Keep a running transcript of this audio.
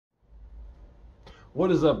What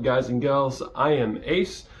is up, guys and gals? I am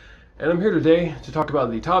Ace, and I'm here today to talk about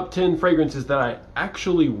the top 10 fragrances that I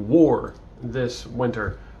actually wore this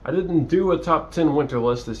winter. I didn't do a top 10 winter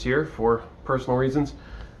list this year for personal reasons,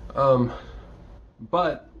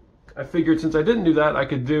 but I figured since I didn't do that, I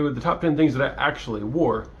could do the top 10 things that I actually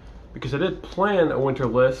wore, because I did plan a winter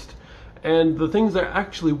list, and the things I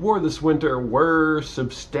actually wore this winter were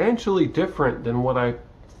substantially different than what I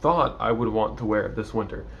thought I would want to wear this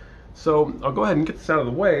winter. So I'll go ahead and get this out of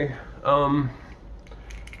the way.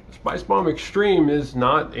 Spice Bomb Extreme is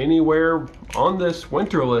not anywhere on this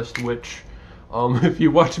winter list, which if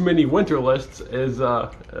you watch many winter lists is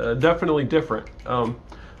definitely different. I'll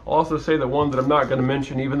also say that one that I'm not going to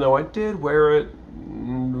mention, even though I did wear it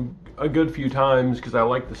a good few times because I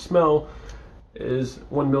like the smell, is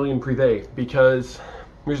 1 Million Privé, because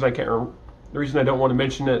the reason I don't want to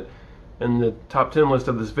mention it in the top 10 list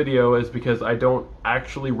of this video is because I don't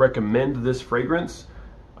actually recommend this fragrance.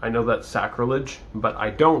 I know that's sacrilege, but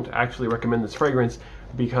I don't actually recommend this fragrance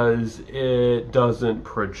because it doesn't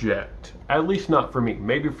project. At least not for me.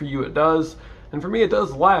 Maybe for you it does, and for me it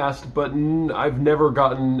does last, but I've never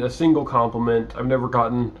gotten a single compliment. I've never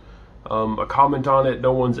gotten a comment on it.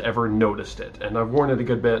 No one's ever noticed it, and I've worn it a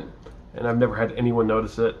good bit, and I've never had anyone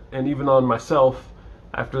notice it. And even on myself,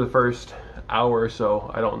 after the first hour or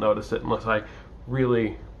so, I don't notice it unless I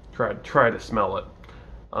really try to smell it,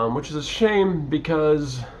 which is a shame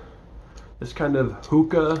because this kind of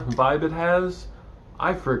hookah vibe it has,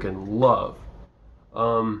 I freaking love.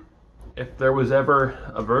 If there was ever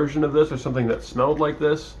a version of this or something that smelled like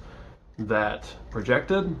this that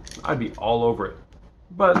projected, I'd be all over it.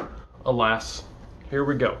 But alas, here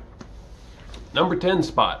we go. Number 10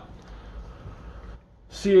 spot,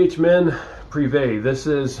 CH Men Privé. This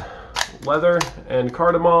is leather and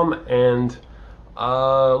cardamom and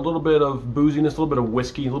a little bit of booziness, a little bit of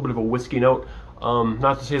whiskey, a little bit of a whiskey note.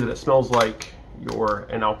 Not to say that it smells like you're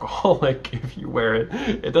an alcoholic if you wear it.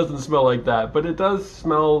 It doesn't smell like that, but it does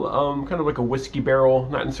smell kind of like a whiskey barrel,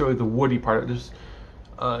 not necessarily the woody part.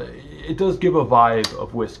 It does give a vibe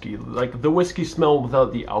of whiskey, like the whiskey smell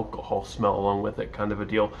without the alcohol smell along with it, kind of a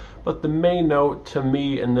deal. But the main note to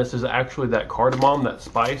me in this is actually that cardamom, that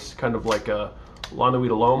spice, kind of like a La Nuit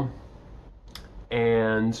de l'Homme.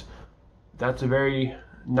 And that's a very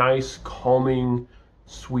nice, calming,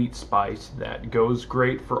 sweet spice that goes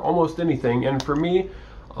great for almost anything. And for me,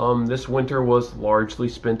 this winter was largely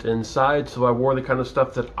spent inside, so I wore the kind of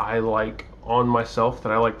stuff that I like on myself,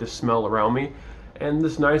 that I like to smell around me. And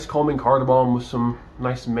this nice, calming cardamom with some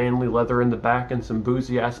nice manly leather in the back and some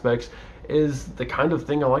boozy aspects is the kind of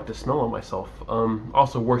thing I like to smell on myself.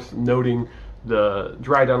 Also worth noting, the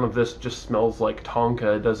dry down of this just smells like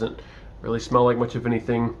tonka. It doesn't really smell like much of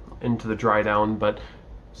anything into the dry down, but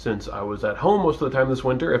since I was at home most of the time this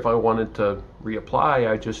winter, if I wanted to reapply,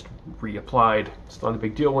 I just reapplied. It's not a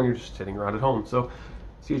big deal when you're just sitting around at home. So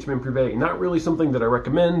CH Men Privé, not really something that I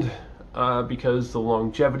recommend because the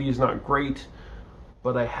longevity is not great,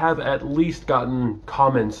 but I have at least gotten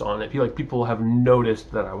comments on it. I feel like people have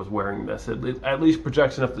noticed that I was wearing this. It at least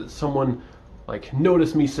projects enough that someone, like,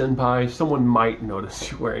 notice me, senpai, someone might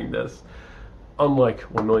notice you wearing this. Unlike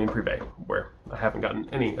 1 Million Privé, where I haven't gotten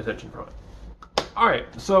any attention from it.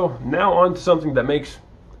 Alright, so now on to something that makes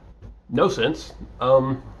no sense.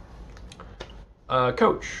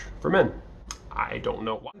 Coach for men. I don't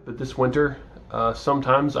know why, but this winter,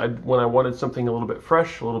 sometimes when I wanted something a little bit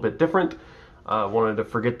fresh, a little bit different, wanted to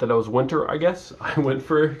forget that it was winter, I guess, I went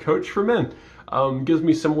for Coach for Men. Gives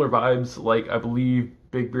me similar vibes, like I believe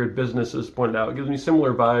Big Beard Business has pointed out. It gives me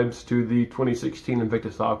similar vibes to the 2016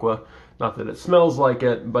 Invictus Aqua. Not that it smells like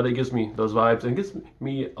it, but it gives me those vibes, and it gives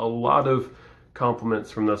me a lot of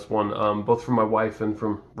compliments from this one, both from my wife and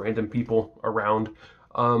from random people around.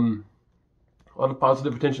 A lot of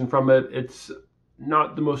positive attention from it. It's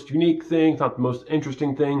not the most unique thing, it's not the most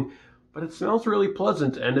interesting thing, but it smells really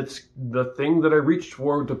pleasant, and it's the thing that I reached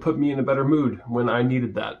for to put me in a better mood when I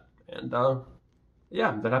needed that. And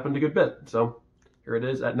yeah, that happened a good bit. So here it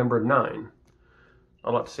is at number 9.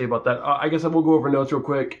 A lot to say about that. I guess I will go over notes real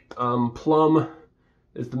quick. Plum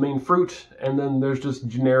is the main fruit, and then there's just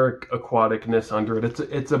generic aquaticness under it.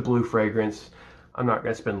 It's a blue fragrance. I'm not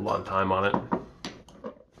going to spend a lot of time on it.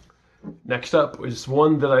 Next up is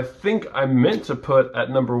one that I think I meant to put at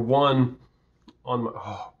number 1 on my,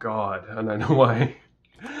 oh god, and I know why.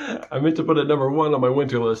 I meant to put it at number 1 on my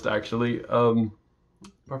winter list, actually.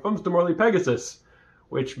 Parfums de Marly Pegasus,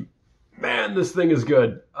 which, man, this thing is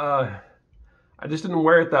good. I just didn't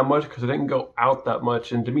wear it that much because I didn't go out that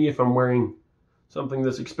much, and to me, if I'm wearing something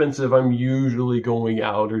this expensive, I'm usually going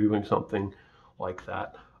out or doing something like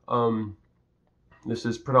that. This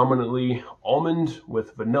is predominantly almond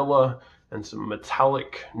with vanilla and some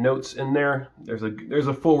metallic notes in there. There's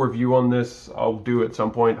a full review on this. I'll do at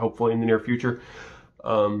some point, hopefully in the near future.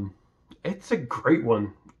 It's a great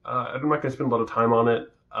one. I'm not gonna spend a lot of time on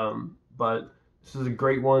it, but this is a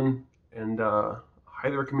great one, and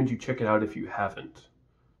highly recommend you check it out if you haven't.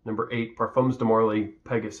 Number 8, Parfums de Marly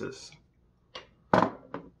Pegasus.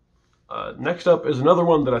 Next up is another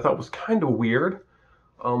one that I thought was kind of weird.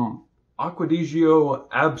 Acqua di Gio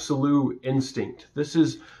Absolute Instinct. This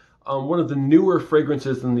is one of the newer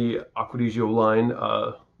fragrances in the Acqua di Gio line.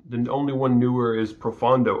 The only one newer is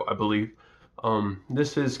Profondo, I believe.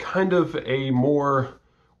 This is kind of a more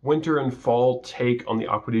winter and fall take on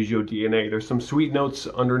the Acqua di Gio DNA. There's some sweet notes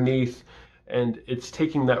underneath, and it's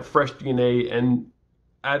taking that fresh DNA and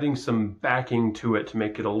adding some backing to it to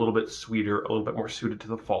make it a little bit sweeter, a little bit more suited to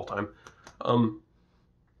the fall time.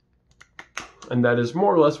 And that is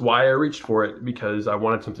more or less why I reached for it, because I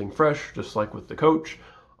wanted something fresh, just like with the Coach,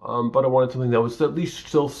 but I wanted something that was at least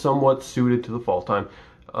still somewhat suited to the fall time.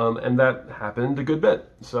 And that happened a good bit.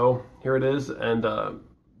 So here it is, and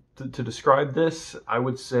to describe this, I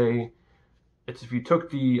would say it's if you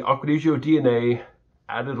took the Acqua di Gio DNA,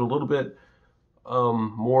 added a little bit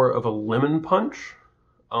more of a lemon punch.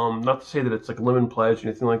 Not to say that it's like lemon pledge or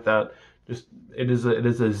anything like that. Just it is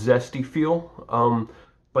a zesty feel,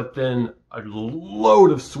 but then a load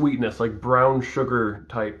of sweetness, like brown sugar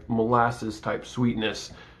type, molasses type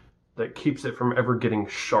sweetness that keeps it from ever getting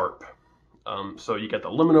sharp. So you get the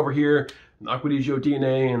lemon over here, the Acqua di Gio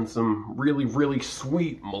DNA, and some really, really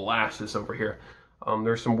sweet molasses over here.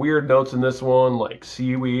 There's some weird notes in this one, like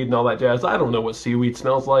seaweed and all that jazz. I don't know what seaweed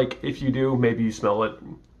smells like. If you do, maybe you smell it.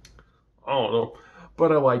 I don't know.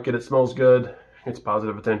 But I like it. It smells good. It's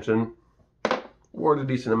positive attention. Wore it a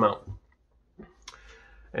decent amount.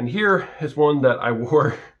 And here is one that I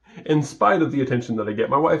wore in spite of the attention that I get.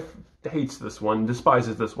 My wife hates this one,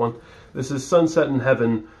 despises this one. This is Sunset in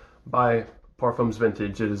Heaven by Parfums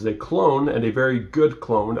Vintage. It is a clone, and a very good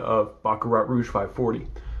clone, of Baccarat Rouge 540.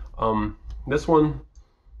 This one,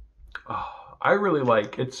 I really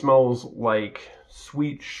like. It smells like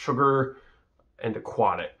sweet sugar and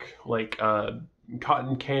aquatic, like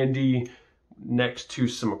cotton candy next to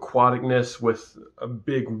some aquaticness with a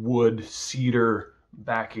big wood cedar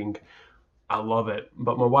backing. I love it.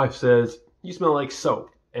 But my wife says, you smell like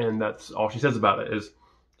soap. And that's all she says about it, is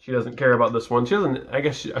she doesn't care about this one. She doesn't, I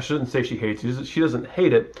guess I shouldn't say she hates it. She doesn't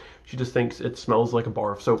hate it. She just thinks it smells like a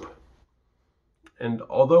bar of soap. And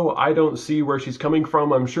although I don't see where she's coming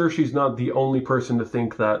from, I'm sure she's not the only person to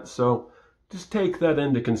think that. So just take that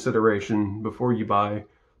into consideration before you buy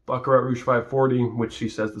Baccarat Rouge 540, which she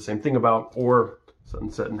says the same thing about, or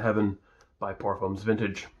Sunset in Heaven by Parfums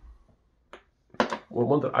Vintage. Well,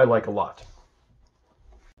 one that I like a lot.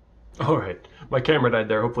 Alright, my camera died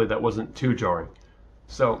there. Hopefully that wasn't too jarring.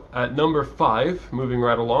 So, at number 5, moving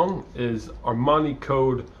right along, is Armani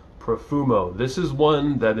Code Profumo. This is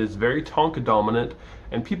one that is very Tonka dominant,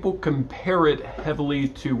 and people compare it heavily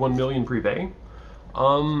to 1 Million Privé.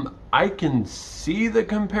 I can see the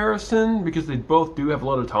comparison because they both do have a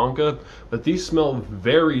lot of Tonka, but these smell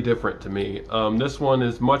very different to me. This one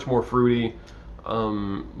is much more fruity,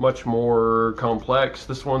 much more complex.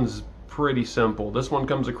 This one's pretty simple. This one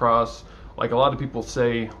comes across, like a lot of people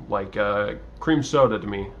say, like cream soda to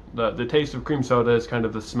me. The taste of cream soda is kind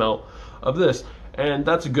of the smell of this, and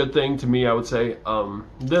that's a good thing to me, I would say.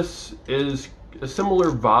 This is a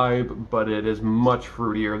similar vibe, but it is much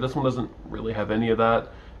fruitier. This one doesn't really have any of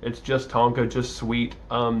that. It's just Tonka, just sweet.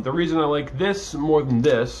 The reason I like this more than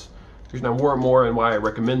this, the reason I wore it more and why I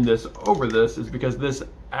recommend this over this, is because this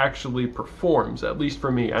actually performs, at least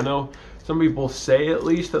for me. I know some people say at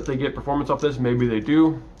least that they get performance off this. Maybe they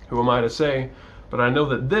do. Who am I to say? But I know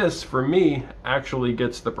that this, for me, actually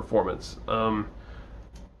gets the performance.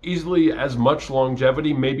 Easily as much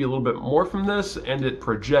longevity, maybe a little bit more from this, and it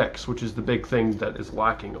projects, which is the big thing that is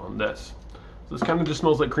lacking on this. So this kind of just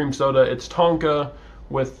smells like cream soda. It's Tonka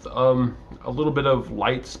with a little bit of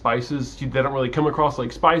light spices. They don't really come across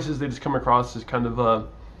like spices, they just come across as kind of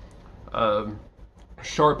a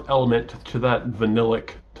sharp element to that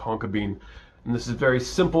vanillic Tonka bean. And this is very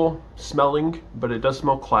simple smelling, but it does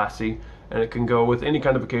smell classy, and it can go with any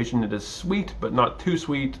kind of occasion. It is sweet, but not too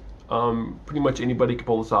sweet. Pretty much anybody can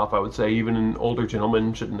pull this off, I would say. Even an older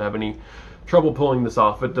gentleman shouldn't have any trouble pulling this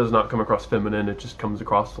off. It does not come across feminine. It just comes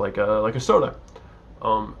across like a soda.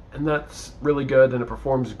 And that's really good, and it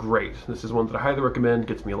performs great. This is one that I highly recommend.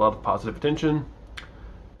 Gets me a lot of positive attention,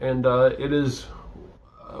 and it is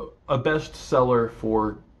a bestseller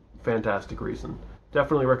for fantastic reason.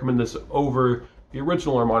 Definitely recommend this over the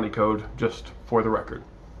original Armani Code, just for the record.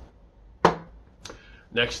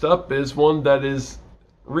 Next up is one that is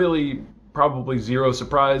really probably zero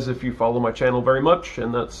surprise if you follow my channel very much,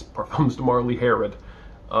 and that's Parfums de Marly Herod.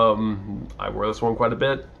 I wear this one quite a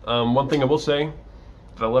bit. One thing I will say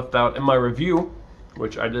that I left out in my review,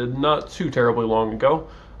 which I did not too terribly long ago,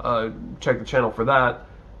 check the channel for that,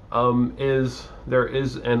 is there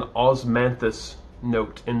is an osmanthus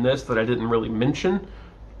note in this that I didn't really mention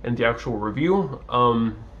in the actual review. So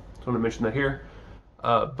I'm going to mention that here.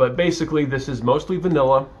 But basically this is mostly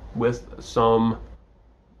vanilla with some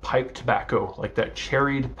pipe tobacco, like that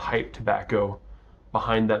cherried pipe tobacco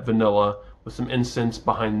behind that vanilla, with some incense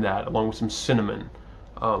behind that, along with some cinnamon.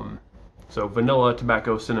 So vanilla,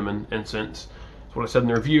 tobacco, cinnamon, incense. That's what I said in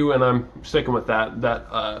the review, and I'm sticking with that.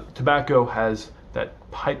 That tobacco has that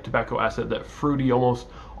pipe tobacco acid, that fruity, almost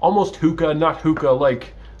hookah, not hookah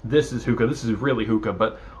like this is hookah, this is really hookah,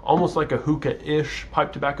 but almost like a hookah-ish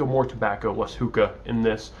pipe tobacco, more tobacco, less hookah in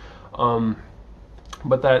this.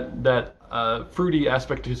 But that fruity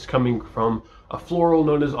aspect is coming from a floral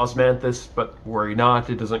known as osmanthus, but worry not,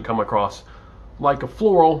 it doesn't come across like a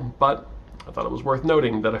floral, but I thought it was worth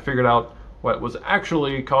noting that I figured out what was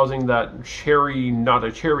actually causing that cherry, not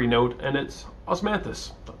a cherry note, and it's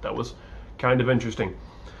osmanthus. Thought that was kind of interesting.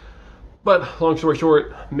 But long story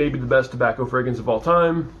short, maybe the best tobacco fragrance of all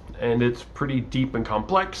time, and it's pretty deep and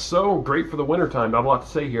complex, so great for the winter time. Not a lot to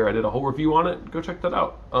say here. I did a whole review on it. Go check that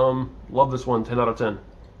out. Love this one, 10 out of 10.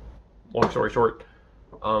 Long story short.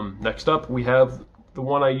 Next up, we have the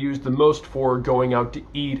one I used the most for going out to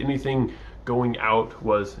eat. Anything going out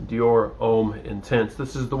was Dior Homme Intense.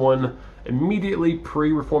 This is the one immediately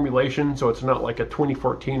pre-reformulation, so it's not like a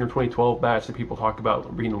 2014 or 2012 batch that people talk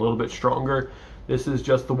about being a little bit stronger. This is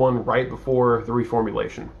just the one right before the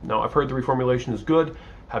reformulation. Now, I've heard the reformulation is good.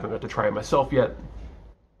 Haven't got to try it myself yet.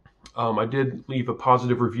 I did leave a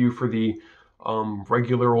positive review for the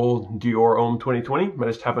regular old Dior Homme 2020, but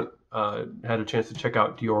I just haven't had a chance to check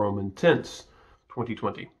out Dior Homme Intense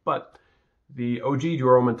 2020. But the OG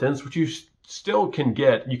Dior Homme Intense, which you still can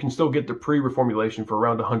get, you can still get the pre-reformulation for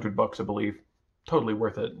around $100, I believe. Totally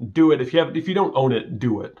worth it. Do it if you don't own it.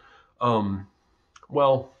 Do it.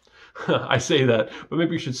 Well, I say that, but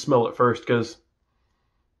maybe you should smell it first, because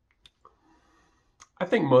I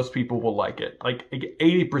think most people will like it. Like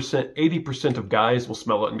 80% of guys will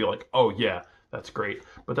smell it and be like, "Oh yeah, that's great."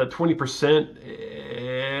 But that 20%,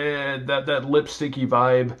 that lipsticky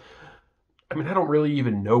vibe. I mean, I don't really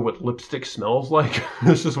even know what lipstick smells like.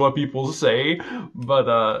 This is what people say, but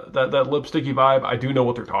that lipsticky vibe, I do know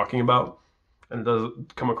what they're talking about, and it does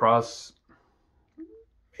come across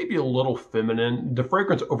maybe a little feminine. The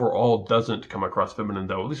fragrance overall doesn't come across feminine,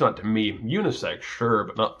 though, at least not to me. Unisex, sure,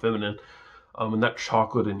 but not feminine. And that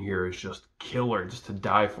chocolate in here is just killer, just to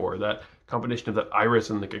die for. That combination of that iris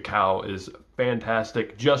and the cacao is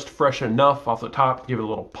fantastic. Just fresh enough off the top to give it a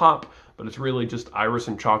little pop, but it's really just iris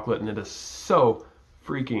and chocolate, and it is so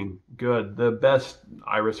freaking good. The best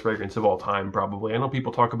iris fragrance of all time, probably. I know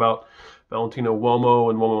people talk about Valentino Uomo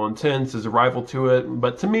and Uomo Intense as a rival to it,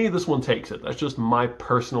 but to me, this one takes it. That's just my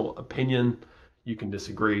personal opinion. You can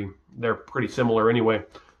disagree. They're pretty similar anyway.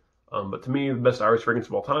 But to me, the best iris fragrance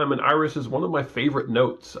of all time, and iris is one of my favorite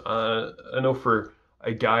notes. I know for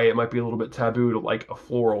a guy, it might be a little bit taboo to like a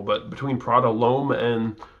floral, but between Prada L'Homme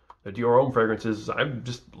and the Dior Homme fragrances, I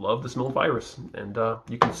just love the smell of iris, and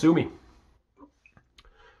you can sue me.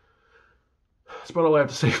 That's about all I have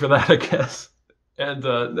to say for that, I guess. And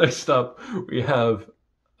next up, we have,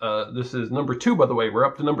 this is number 2, by the way. We're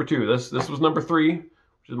up to number 2. This was number 3,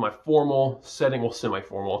 which is my formal setting, well,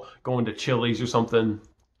 semi-formal, going to Chili's or something.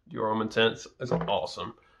 Dior Homme Intense is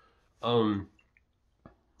awesome.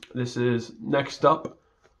 This is next up,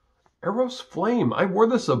 Eros Flame. I wore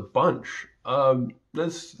this a bunch.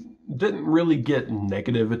 This didn't really get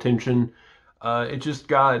negative attention. It just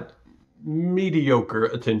got mediocre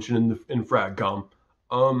attention in Fragcom.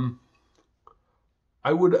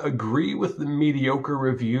 I would agree with the mediocre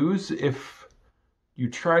reviews if you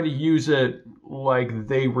try to use it like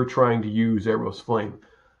they were trying to use Eros Flame.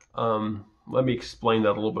 Let me explain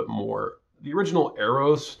that a little bit more. The original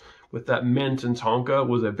Eros with that mint and tonka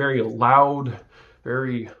was a very loud,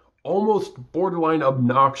 very almost borderline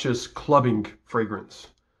obnoxious clubbing fragrance.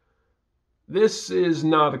 This is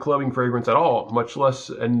not a clubbing fragrance at all, much less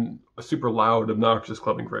a super loud, obnoxious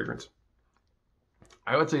clubbing fragrance.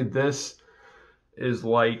 I would say this is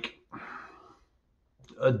like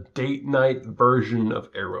a date night version of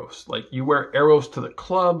Eros. Like, you wear Eros to the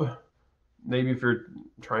club, maybe if you're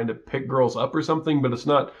trying to pick girls up or something, but it's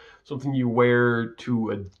not something you wear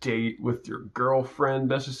to a date with your girlfriend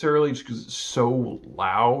necessarily, just because it's so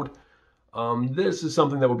loud. This is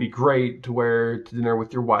something that would be great to wear to dinner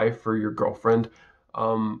with your wife or your girlfriend.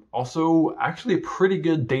 Also, actually a pretty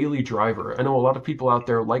good daily driver. I know a lot of people out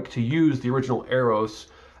there like to use the original Eros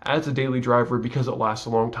as a daily driver because it lasts a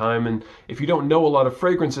long time. And if you don't know a lot of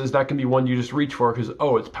fragrances, that can be one you just reach for because,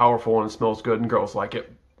 oh, it's powerful and it smells good and girls like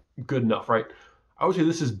it. Good enough, right? I would say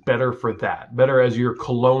this is better for that. Better as your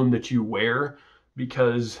cologne that you wear,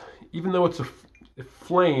 because even though it's a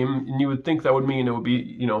flame, and you would think that would mean it would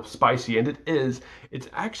be, you know, spicy, and it is, it's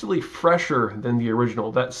actually fresher than the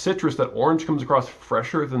original. That citrus, that orange comes across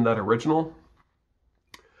fresher than that original.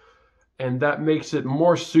 And that makes it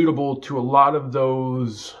more suitable to a lot of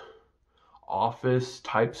those office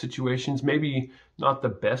type situations. Maybe not the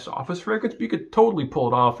best office fragrance, but you could totally pull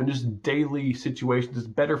it off in just daily situations. It's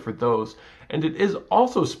better for those. And it is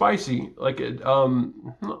also spicy, like it,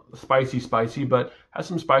 not spicy, but has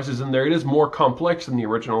some spices in there. It is more complex than the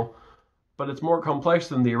original, but it's more complex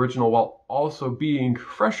than the original while also being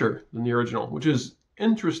fresher than the original, which is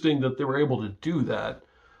interesting that they were able to do that.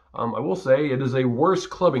 I will say it is a worse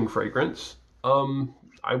clubbing fragrance.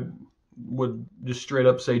 I would just straight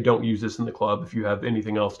up say don't use this in the club if you have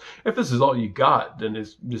anything else. If this is all you got, then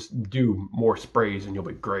it's just do more sprays and you'll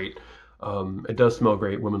be great. It does smell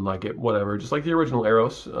great. Women like it, whatever. Just like the original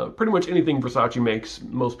Eros. Pretty much anything Versace makes,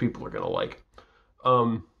 most people are going to like.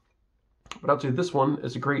 But I'd say this one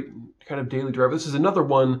is a great kind of daily driver. This is another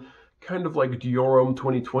one, kind of like Dior Homme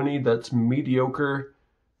 2020, that's mediocre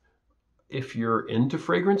if you're into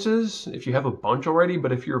fragrances, if you have a bunch already,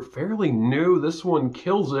 but if you're fairly new, this one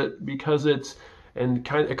kills it because it's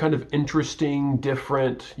kind of interesting,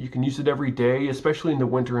 different. You can use it every day, especially in the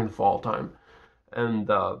winter and fall time. And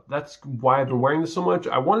that's why I've been wearing this so much.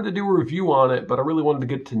 I wanted to do a review on it, but I really wanted to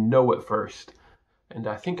get to know it first. And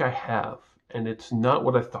I think I have. And it's not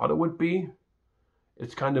what I thought it would be.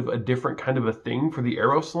 It's kind of a different kind of a thing for the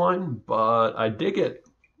Eros line, but I dig it.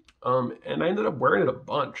 And I ended up wearing it a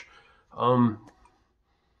bunch. I'll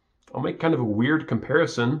make kind of a weird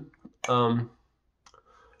comparison. Armani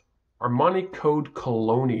Code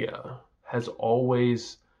Colonia has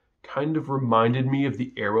always kind of reminded me of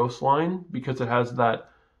the Eros line because it has that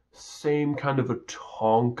same kind of a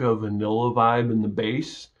Tonka vanilla vibe in the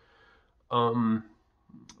base.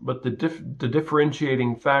 But the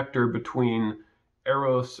differentiating factor between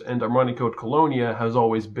Eros and Armani Code Colonia has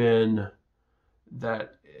always been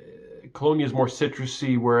that Colonia is more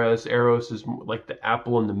citrusy, whereas Eros is like the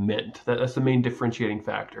apple and the mint. That's the main differentiating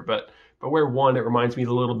factor. But where one, it reminds me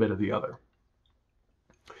a little bit of the other.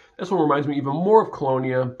 This one reminds me even more of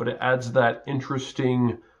Colonia, but it adds that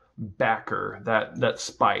interesting backer, that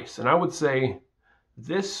spice. And I would say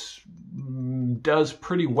this does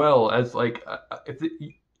pretty well as like,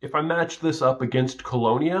 if I match this up against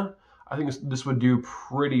Colonia, I think this would do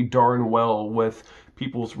pretty darn well with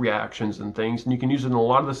people's reactions and things. And you can use it in a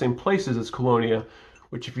lot of the same places as Colonia,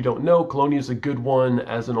 which if you don't know, Colonia is a good one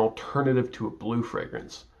as an alternative to a blue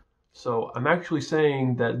fragrance. So I'm actually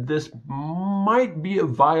saying that this might be a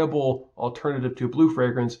viable alternative to a blue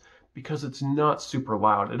fragrance because it's not super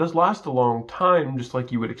loud. It does last a long time, just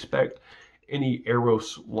like you would expect any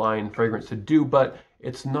Eros line fragrance to do, but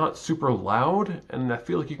it's not super loud, and I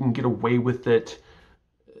feel like you can get away with it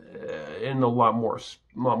in a lot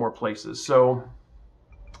more places. So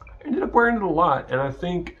I ended up wearing it a lot, and I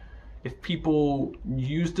think if people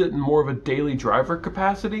used it in more of a daily driver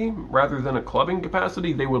capacity rather than a clubbing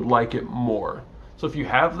capacity, they would like it more. So if you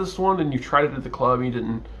have this one and you tried it at the club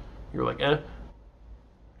and you're like,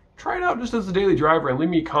 try it out just as a daily driver and leave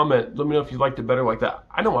me a comment. Let me know if you liked it better like that.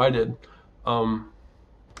 I know I did. I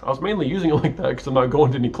was mainly using it like that because I'm not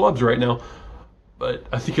going to any clubs right now, but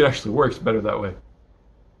I think it actually works better that way.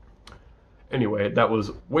 Anyway, that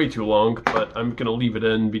was way too long, but I'm gonna leave it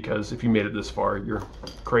in because if you made it this far, you're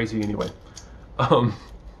crazy anyway.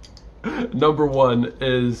 Number one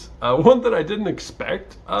is one that I didn't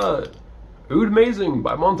expect. Oud Amazing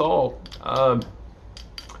by Montal.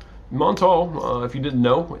 Montal, if you didn't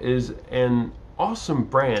know, is an awesome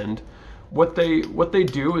brand. What they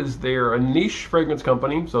do is they're a niche fragrance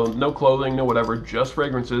company, so no clothing, no whatever, just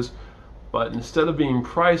fragrances. But instead of being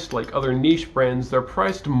priced like other niche brands, they're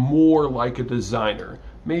priced more like a designer.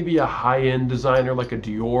 Maybe a high-end designer like a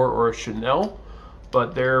Dior or a Chanel.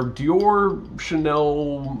 But they're Dior,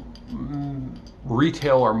 Chanel,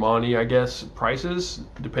 retail Armani, I guess, prices,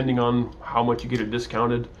 depending on how much you get it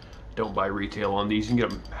discounted. Don't buy retail on these. You can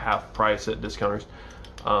get them half price at discounters.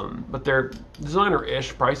 But they're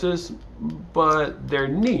designer-ish prices, but they're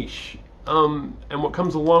niche. And what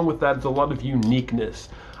comes along with that is a lot of uniqueness.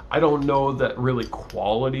 I don't know that really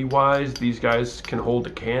quality-wise these guys can hold a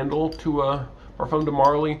candle to a Parfum de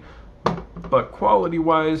Marly, but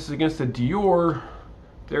quality-wise against a Dior,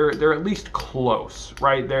 they're at least close,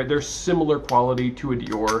 right? They're similar quality to a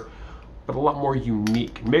Dior, but a lot more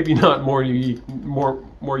unique. Maybe not more unique,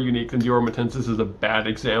 more unique than Dior Métenses. This is a bad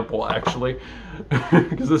example, actually,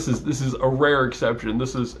 because this is a rare exception.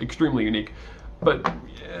 This is extremely unique. But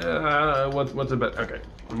what's a bit? Okay,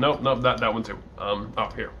 nope, that one too. Oh,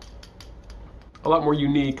 here, a lot more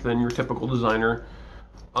unique than your typical designer,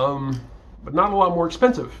 but not a lot more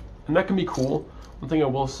expensive, and that can be cool. One thing I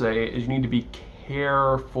will say is you need to be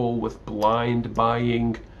careful with blind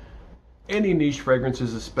buying any niche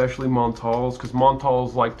fragrances, especially Montals, because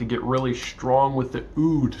Montals like to get really strong with the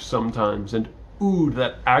oud sometimes, and oud,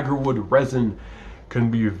 that agarwood resin, can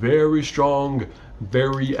be very strong,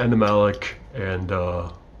 very animalic, and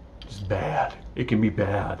just bad. It can be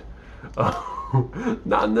bad.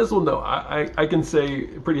 Not in this one though. I can say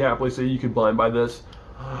pretty happily say you could blind buy this.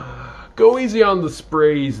 Go easy on the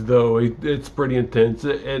sprays though. It's pretty intense.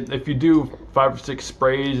 If you do 5 or 6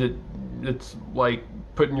 sprays, it's like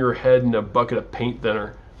putting your head in a bucket of paint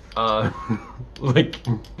thinner. Like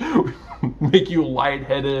make you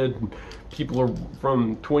lightheaded. People are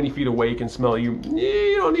from 20 feet away can smell you.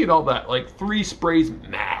 You don't need all that. Like 3 sprays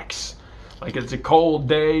max. Like it's a cold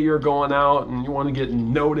day, you're going out and you want to get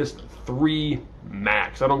noticed. 3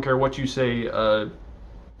 max. I don't care what you say.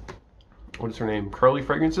 What is her name? Curly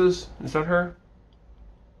Fragrances? Is that her?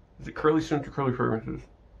 Is it Curly Scent or Curly Fragrances?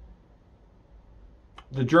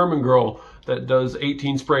 The German girl that does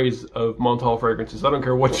 18 sprays of Montal fragrances. I don't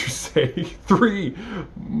care what you say. 3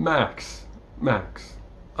 max. Max.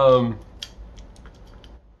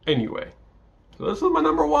 Anyway. So this is my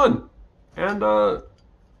number 1. And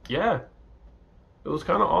yeah. It was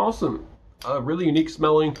kind of awesome. Really unique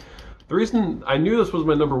smelling. The reason I knew this was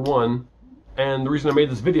my number 1, and the reason I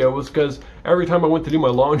made this video was because every time I went to do my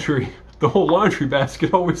laundry, the whole laundry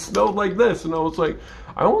basket always smelled like this, and I was like,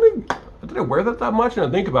 did I wear that much? And I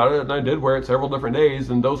think about it, and I did wear it several different days,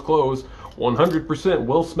 and those clothes 100%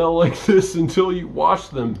 will smell like this until you wash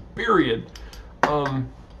them, period. And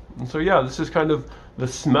so yeah, this is kind of the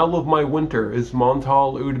smell of my winter is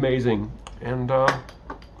Montale Oud Amazing, and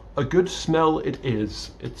a good smell it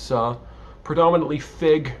is. It's predominantly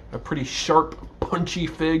fig, a pretty sharp, punchy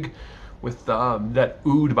fig with that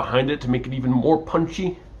oud behind it to make it even more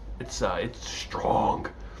punchy. It's strong,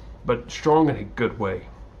 but strong in a good way.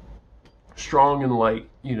 Strong and like,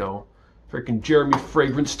 you know, freaking Jeremy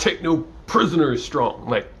Fragrance Take No Prisoners strong.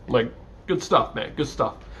 Like good stuff, man. Good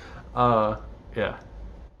stuff. Yeah.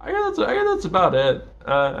 I guess that's about it.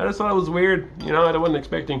 I just thought it was weird. You know, I wasn't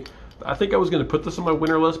expecting. I think I was going to put this on my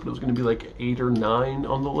winter list, but it was going to be like 8 or 9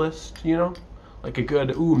 on the list, you know? Like a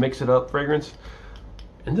good, mix it up fragrance.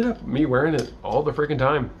 Ended up me wearing it all the freaking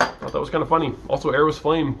time. Thought that was kind of funny. Also, Eros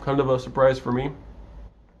Flame, kind of a surprise for me.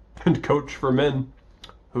 And Coach for Men.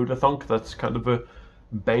 Who'd have thunk? That's kind of a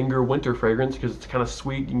banger winter fragrance because it's kind of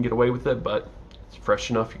sweet. You can get away with it, but it's fresh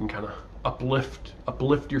enough. You can kind of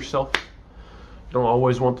uplift yourself. You don't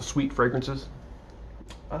always want the sweet fragrances.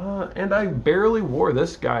 And I barely wore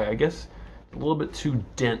this guy. I guess a little bit too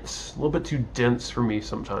dense. A little bit too dense for me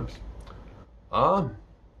sometimes.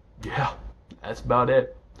 Yeah, that's about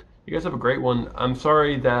it. You guys have a great one. I'm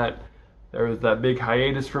sorry that there was that big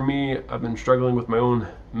hiatus for me. I've been struggling with my own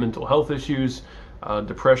mental health issues,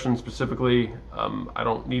 depression specifically. I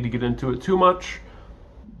don't need to get into it too much,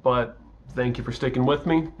 but thank you for sticking with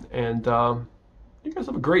me. And you guys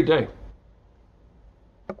have a great day.